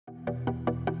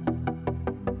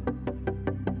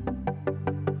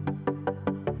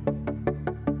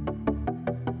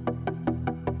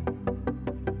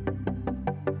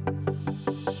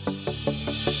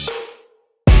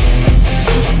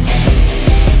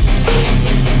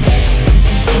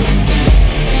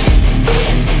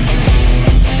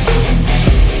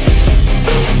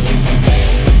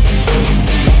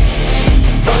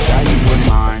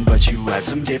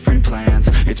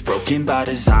broken by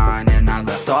design, and I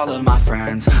left all of my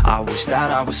friends. I wish that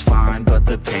I was fine, but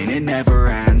the pain, it never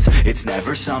ends. It's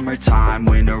never summertime,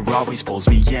 winter always pulls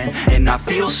me in. And I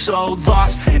feel so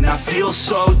lost, and I feel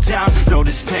so down. No,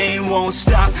 this pain won't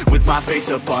stop, with my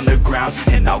face up on the ground.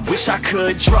 And I wish I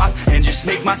could drop, and just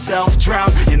make myself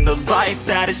drown in the life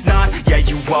that is not. Yeah,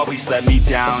 you always let me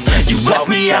down. You left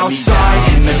me outside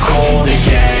in the cold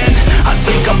again. I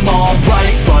think I'm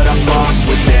alright, but I'm lost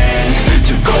within.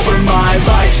 Took over my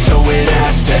life, so it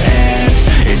has to end.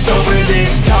 It's over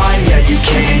this time, yeah, you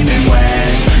came and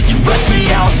went. You left me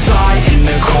outside in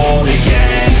the cold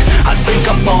again. I think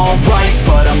I'm alright,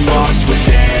 but I'm lost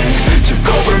within. Took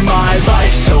over my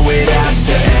life, so it has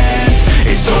to end.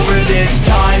 It's over this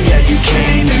time, yeah, you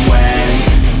came and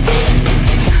went.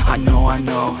 I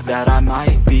know that I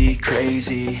might be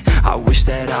crazy. I wish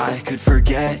that I could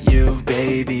forget you,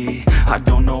 baby. I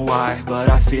don't know why, but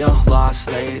I feel lost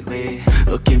lately.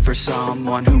 Looking for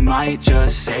someone who might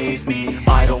just save me.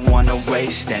 I don't wanna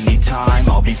waste any time,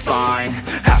 I'll be fine.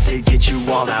 Have to get you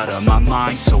all out of my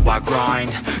mind, so I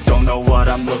grind. Don't know what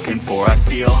I'm looking for, I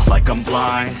feel like I'm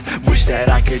blind. Wish that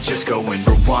I could just go and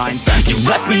rewind back. You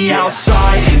left me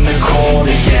outside in the cold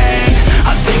again.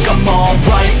 I